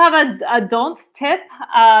 you have a don't tip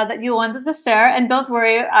that you wanted to share, and don't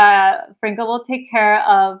worry, Frankel will take care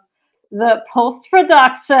of the post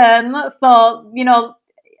production. So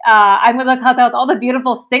I'm going to cut out all the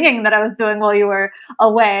beautiful singing that I was doing while you were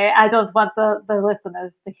away. I don't want the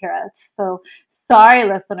listeners to hear it. So sorry,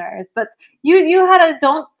 listeners. But you had a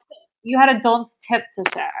don't tip to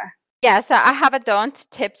share. Yes, I have a don't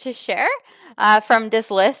tip to share from this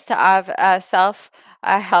list of self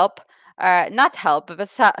help, not help, but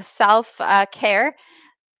self care.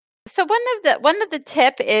 So one of the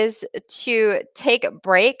tip is to take a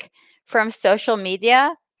break from social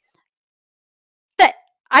media. That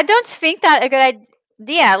I don't think that a good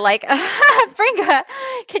idea. Like, Fringa,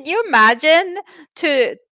 can you imagine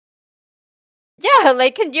to Yeah,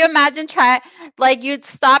 like, can you imagine you'd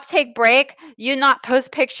stop, take break, you not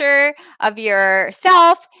post picture of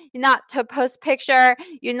yourself, you not to post picture,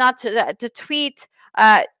 you not to tweet.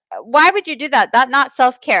 Why would you do that? That's not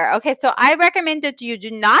self-care. Okay, so I recommend that you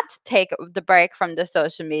do not take the break from the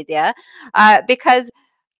social media, because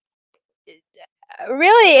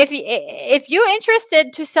really, if you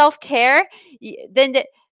interested to self-care,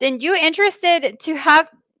 then you interested to have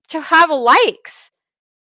likes.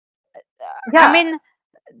 I Yeah, mean,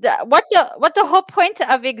 what the whole point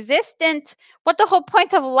of existence, what the whole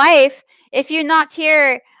point of life if you're not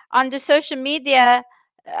here on the social media,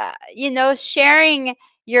 sharing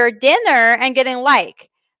your dinner and getting like.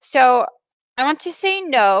 So I want to say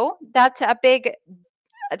no. That's a big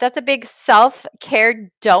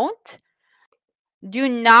self-care don't. Do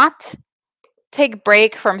not take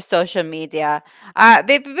break from social media.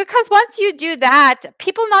 Because once you do that,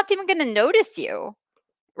 people not even going to notice you.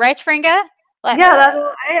 Right, Fringa? Like,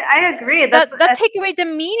 yeah, I agree. that take away the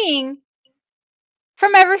meaning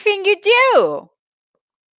from everything you do.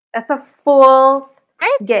 That's a fool's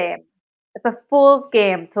Right? game. It's a fool's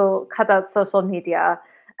game to cut out social media.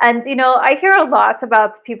 And I hear a lot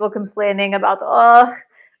about people complaining about, oh,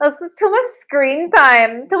 this is too much screen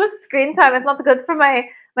time. Too much screen time. It's not good for my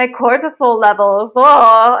cortisol levels.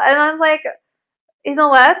 Oh, and I'm like, you know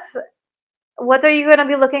what? What are you going to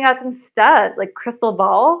be looking at instead? Like crystal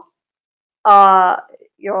ball? Uh,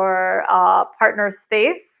 your partner's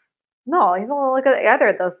face? No, you don't want to look at either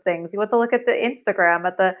of those things. You want to look at the Instagram,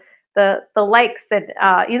 at the likes, and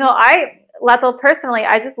Lato personally,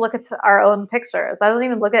 I just look at our own pictures. I don't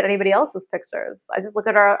even look at anybody else's pictures. I just look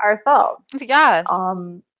at ourselves. Yes.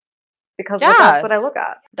 Because that's what I look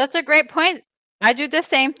at. That's a great point. I do the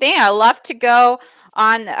same thing. I love to go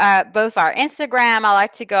on both our Instagram. I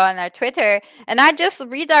like to go on our Twitter, and I just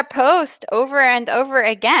read our post over and over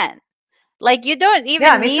again. Like, you don't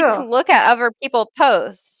even need to look at other people's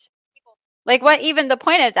posts. Like, what even the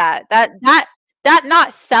point of that? That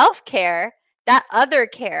not self-care, that other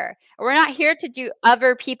care. We're not here to do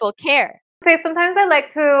other people care. Okay, sometimes I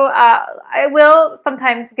like to. I will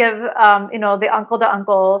sometimes give the uncle to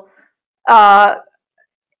uncle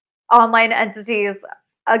online entities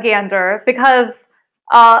a gander because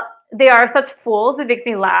they are such fools. It makes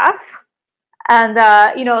me laugh. And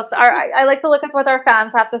I like to look at what our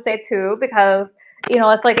fans have to say too, because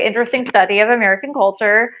it's like an interesting study of American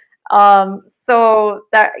culture. So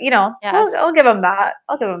that Yes. I'll give them that.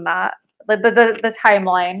 I'll give them that. The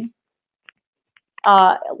timeline.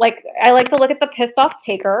 Like I like to look at the pissed off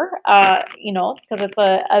taker. Because it's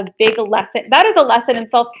a big lesson. That is a lesson in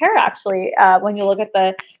self care, actually. When you look at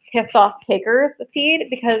the pissed off takers feed,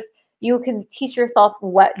 because you can teach yourself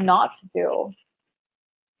what not to do.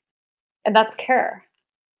 And that's care.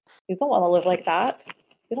 You don't want to live like that.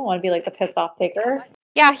 You don't want to be like the pissed off taker.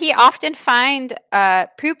 Yeah, he often find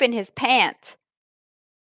poop in his pants.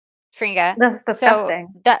 Fringa. That's disgusting.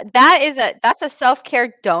 So that's a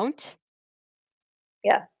self-care don't.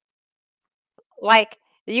 Yeah. Like,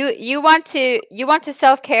 you want to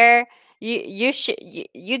self-care,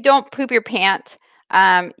 you don't poop your pants,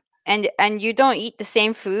 and you don't eat the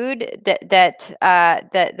same food that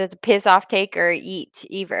the piss off taker eat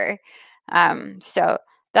either. So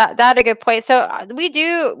that a good point. So we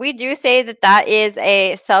do say that is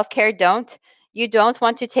a self-care don't. You don't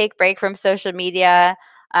want to take break from social media.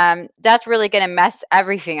 That's really going to mess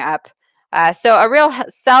everything up. So a real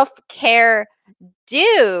self-care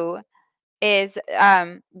do is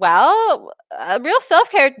a real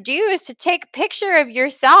self-care do is to take a picture of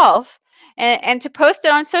yourself and to post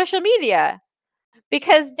it on social media,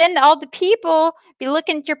 because then all the people be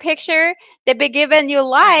looking at your picture, they be giving you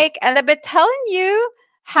like, and they be telling you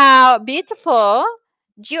how beautiful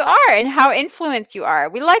you are and how influenced you are.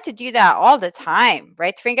 We like to do that all the time,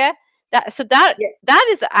 right, Fringa? That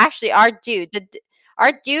is actually our due.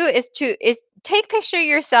 Our due is take picture of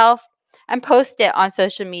yourself and post it on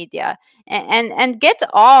social media, and get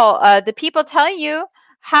all the people telling you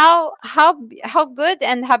how good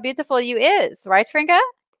and how beautiful you is, right, Fringa?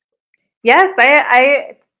 Yes,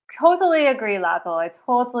 I totally agree, Lato. I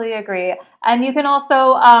totally agree. And you can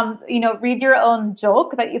also, read your own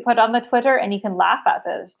joke that you put on the Twitter, and you can laugh at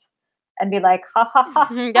it and be like, ha ha ha,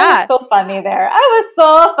 Yeah. I was so funny there. I was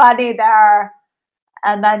so funny there.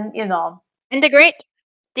 And then, And the great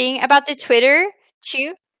thing about the Twitter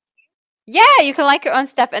too. Yeah, you can like your own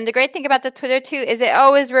stuff. And the great thing about the Twitter too is it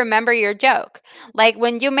always remember your joke. Like,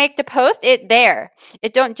 when you make the post, it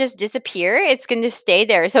don't just disappear. It's going to stay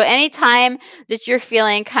there. So anytime that you're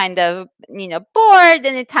feeling kind of, bored,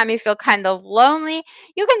 anytime you feel kind of lonely,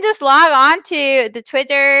 you can just log on to the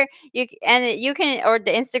Twitter, or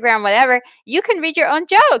the Instagram, whatever. You can read your own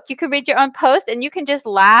joke. You can read your own post, and you can just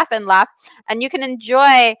laugh, and you can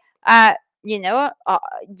enjoy,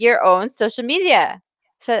 your own social media.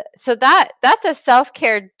 So that's a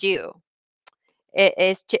self-care do. It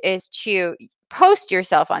is to post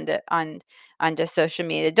yourself on the social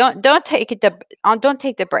media. Don't take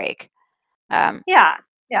the break. Yeah.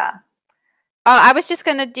 Yeah. Oh, I was just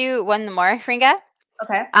gonna do one more, Fringa.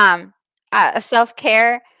 Okay. A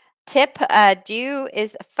self-care tip do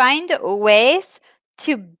is find ways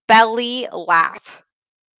to belly laugh.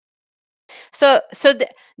 So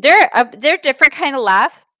they're different kind of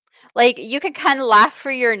laugh. Like you can kind of laugh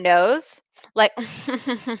through your nose, like,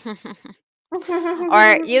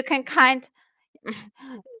 or you can kind,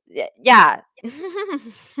 yeah,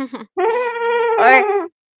 or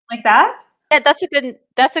Like that? yeah,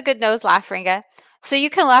 that's a good nose laugh, Ringa. So you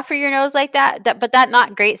can laugh through your nose like that, but that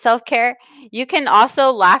not great self care. You can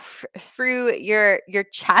also laugh through your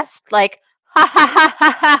chest, like ha ha ha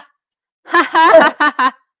ha ha ha ha ha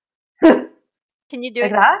ha. Can you do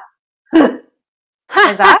Like it? that?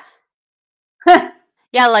 Like Ha that? ha.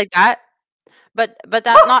 Yeah, like that. But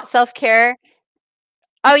that not self care.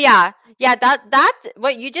 Oh yeah, yeah. That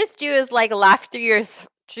what you just do is like laugh through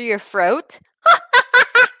through your throat.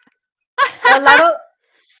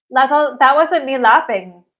 Lato, that wasn't me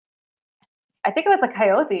laughing. I think it was a What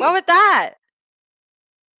coyote. was that?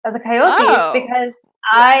 As a coyote Oh, because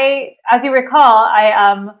wh- as you recall, I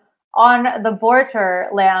am on the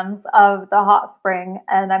borderlands of the hot spring,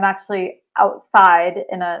 and I'm actually outside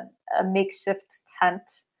in a makeshift tent.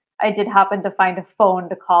 I did happen to find a phone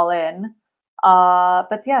to call in,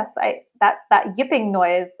 but yes, that yipping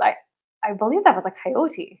noise. I believe that was a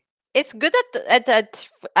coyote. it's good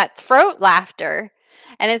at throat laughter,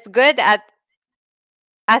 and it's good that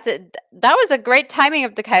was a great timing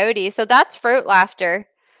of the coyote. So that's throat laughter,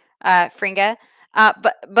 Fringa.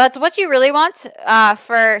 But what you really want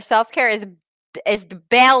for self care is the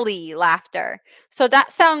belly laughter. So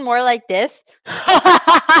that sound more like this.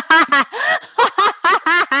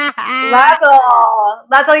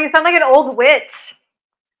 Lazo, you sound like an old witch.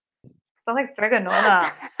 You sound like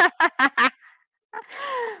Strigonona.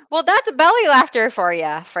 Well, that's belly laughter for you,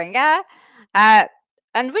 Fringa. Uh,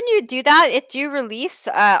 and when you do that, it do release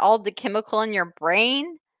all the chemical in your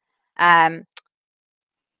brain. Um,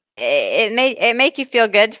 it make you feel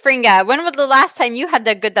good, Fringa. When was the last time you had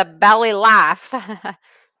the belly laugh?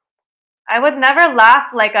 I would never laugh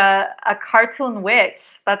like a cartoon witch.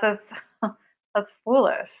 That's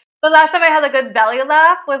foolish. The last time I had a good belly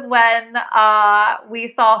laugh was when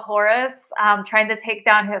we saw Horace trying to take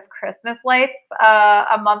down his Christmas lights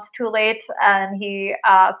a month too late, and he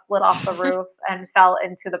slid off the roof and fell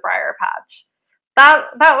into the briar patch. That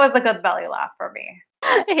was a good belly laugh for me.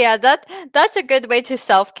 Yeah, that's a good way to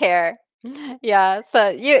self care. Yeah, so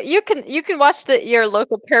you can watch your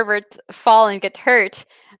local pervert fall and get hurt.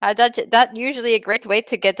 That usually a great way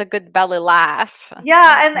to get a good belly laugh.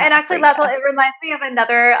 Yeah, and actually, Lathel, Frida. it reminds me of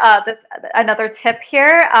another tip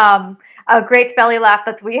here. A great belly laugh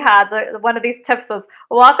that we had. One of these tips was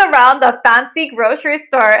walk around the fancy grocery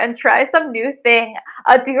store and try some new thing.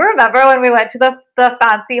 Do you remember when we went to the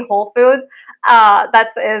fancy Whole Foods that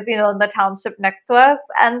is in the township next to us,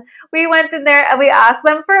 and we went in there and we asked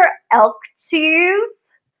them for elk cheese.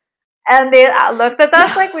 And they looked at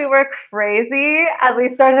us like we were crazy, and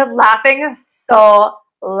we started laughing so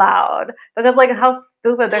loud because, like, how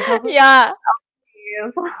stupid they're supposed to Yeah,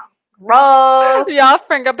 be. Gross. yeah,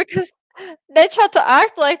 Frida, because they try to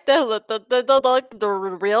act like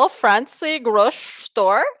the real fancy grocery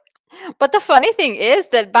store. But the funny thing is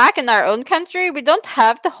that back in our own country, we don't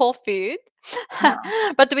have the whole food, No.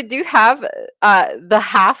 but we do have the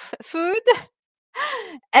half food,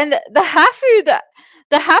 and the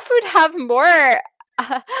half food have more.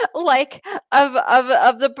 Like of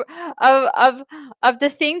the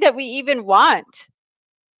thing that we even want.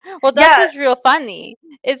 Well, that's Yeah, what's real funny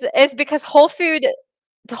is because Whole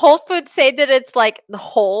Foods say that it's like the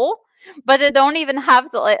whole, but they don't even have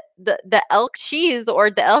the elk cheese or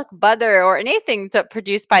the elk butter or anything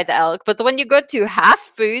produced by the elk. But when you go to half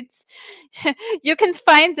foods, you can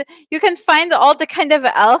find all the kind of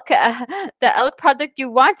elk the elk product you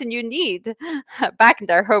want and you need back in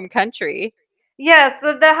their home yes.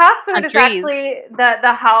 The half food is countries. actually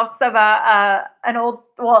the house of an old.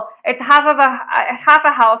 Well, it's half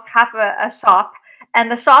a house, half a shop, and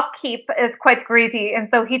the shopkeep is quite greedy, and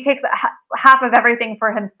so he takes half of everything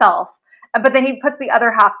for himself, but then he puts the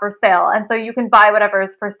other half for sale, and so you can buy whatever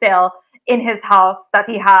is for sale in his house that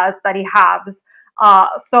he has.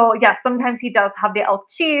 So yes, sometimes he does have the elk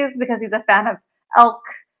cheese because he's a fan of elk,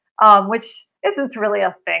 which isn't really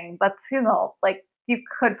a thing, but like you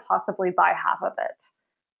could possibly buy half of it,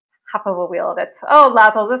 half of a wheel of it. Oh,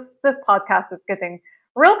 Lazo, this podcast is getting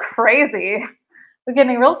real crazy. We're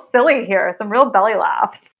getting real silly here. Some real belly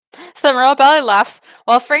laughs. Some real belly laughs.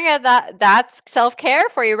 Well, Fringa, that's self-care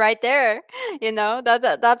for you right there. You know,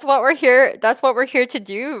 that's what we're here. That's what we're here to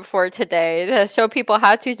do for today, to show people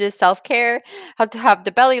how to do self-care, how to have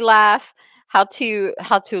the belly laugh, how to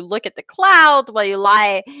look at the cloud while you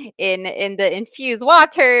lie in the infused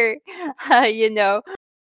water. You know,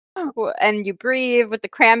 and you breathe with the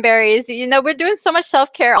cranberries. You know, we're doing so much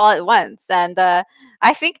self-care all at once, and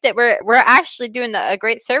I think that we're actually doing a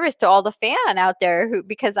great service to all the fan out there, who,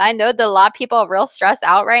 because I know that a lot of people are real stressed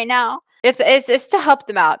out right now. It's to help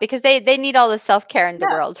them out because they need all the self-care in the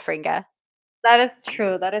world, Fringa. That is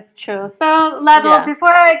true. That is true. So, Ladle, Yeah.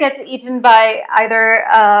 before I get eaten by either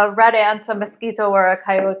a red ant, a mosquito, or a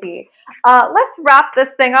coyote, let's wrap this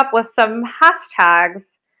thing up with some hashtags.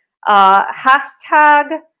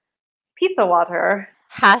 Hashtag pizza water.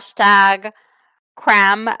 Hashtag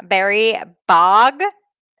cranberry bog.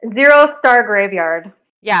 0-star graveyard.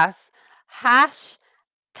 Yes. Hashtag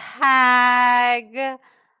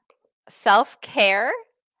self-care.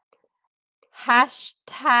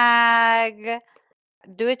 Hashtag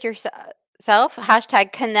do it yourself.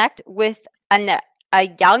 Hashtag connect with a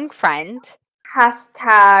young friend.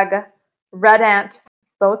 Hashtag red ant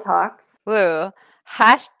Botox. Woo.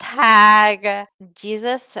 Hashtag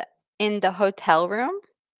Jesus in the hotel room.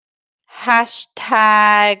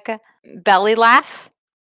 Hashtag belly laugh.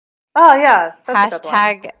 Oh, yeah. That's a good one.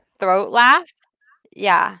 Hashtag throat laugh.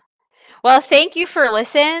 Yeah. Well, thank you for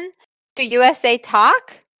listening to USA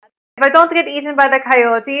Talk. If I don't get eaten by the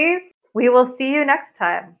coyotes, we will see you next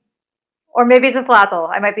time. Or maybe just Laddle.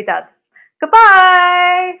 I might be dead.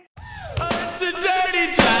 Goodbye! It's a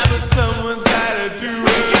dirty time.